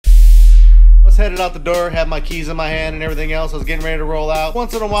headed out the door, had my keys in my hand and everything else. I was getting ready to roll out.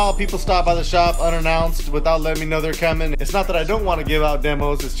 Once in a while, people stop by the shop unannounced without letting me know they're coming. It's not that I don't want to give out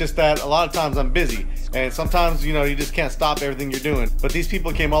demos, it's just that a lot of times I'm busy. And sometimes, you know, you just can't stop everything you're doing. But these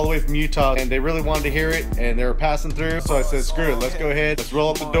people came all the way from Utah and they really wanted to hear it and they were passing through. So I said, screw it, let's go ahead, let's roll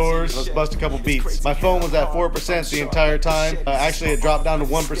up the doors, let's bust a couple beats. My phone was at 4% the entire time. Actually, it dropped down to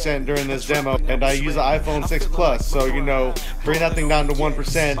 1% during this demo. And I use the iPhone 6 Plus. So, you know, bring that thing down to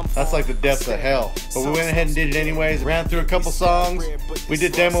 1%, that's like the depths of hell. But we went ahead and did it anyways. Ran through a couple songs. We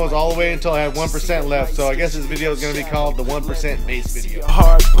did demos all the way until I had 1% left. So I guess this video is going to be called the 1% bass video.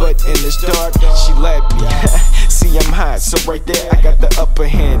 Hard, but in this dark, she let me. See, I'm hot, so right there I got the upper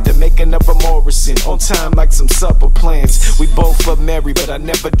hand. The making of a Morrison, on time like some supper plans. We both are married, but I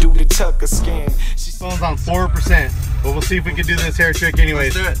never do the Tucker scan. She's phone's on 4%, but we'll see if we can do this hair trick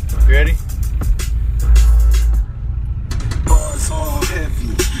anyways. Let's do it. You ready? Bars all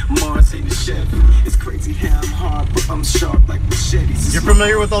heavy, Mars ain't a Chevy. It's crazy how I'm hard, but I'm sharp like machetes. You're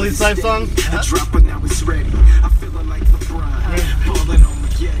familiar with all these type songs? I drop it, now it's ready. I feel it like LeBron, balling on the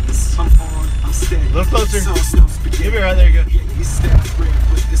Yetis. I'm on, I'm steady. A little closer. Sauce, no spaghetti. Give it right there, you go. Yeah, you stack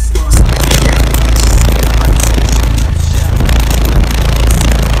bread with this sauce.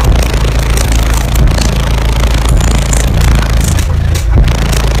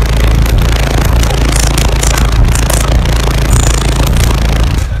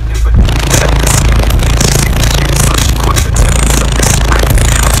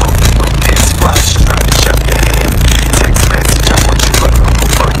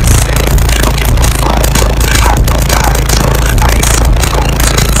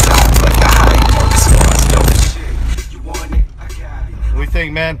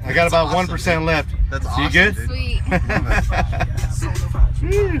 Man, I got about awesome, 1% left. That's awesome. You good? Sweet.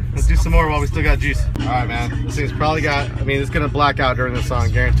 Let's do some more while we still got juice. All right, man. This thing's probably got, I mean, it's gonna black out during this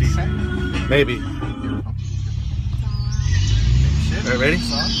song, guaranteed. Maybe. All right, ready?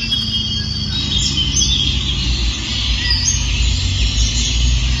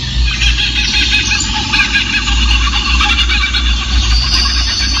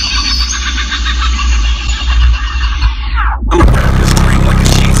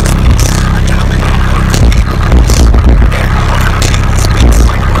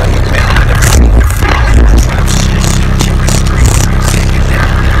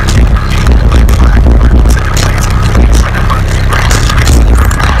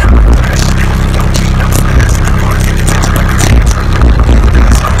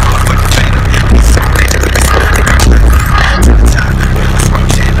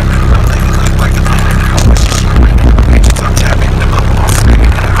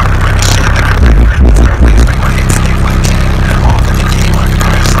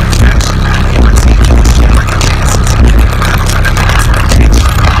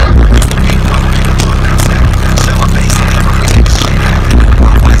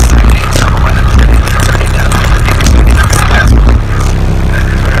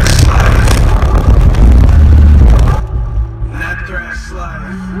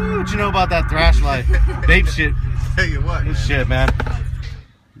 About that thrash life, vape shit. Tell you what, good shit, man.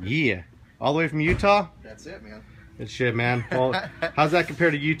 Yeah, all the way from Utah. That's it, man. Good shit, man. Well, how's that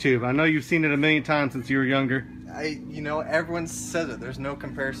compare to YouTube? I know you've seen it a million times since you were younger. You know, everyone says it. There's no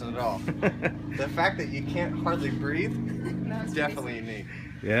comparison at all. The fact that you can't hardly breathe, definitely unique.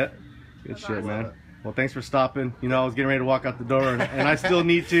 Yeah, good shit, man. Well, thanks for stopping. You know, I was getting ready to walk out the door, and I still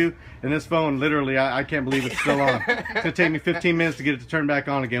need to. And this phone, literally, I can't believe it's still on. It's going to take me 15 minutes to get it to turn back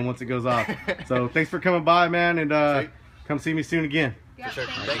on again once it goes off. So thanks for coming by, man, and come see me soon again. Yeah, For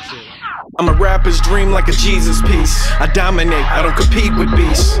sure. Thanks. I'm a rapper's dream like a Jesus piece. I dominate, I don't compete with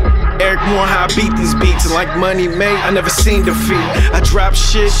beasts. Eric Moore, how I beat these beats. And like Money May, I never seen defeat. I drop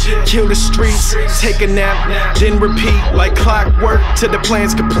shit, kill the streets, take a nap, then repeat like clockwork till the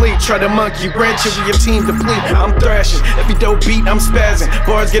plan's complete. Try to monkey wrench it with your team deplete. I'm thrashing, every dope beat I'm spazzing.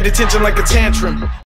 Bars get attention like a tantrum.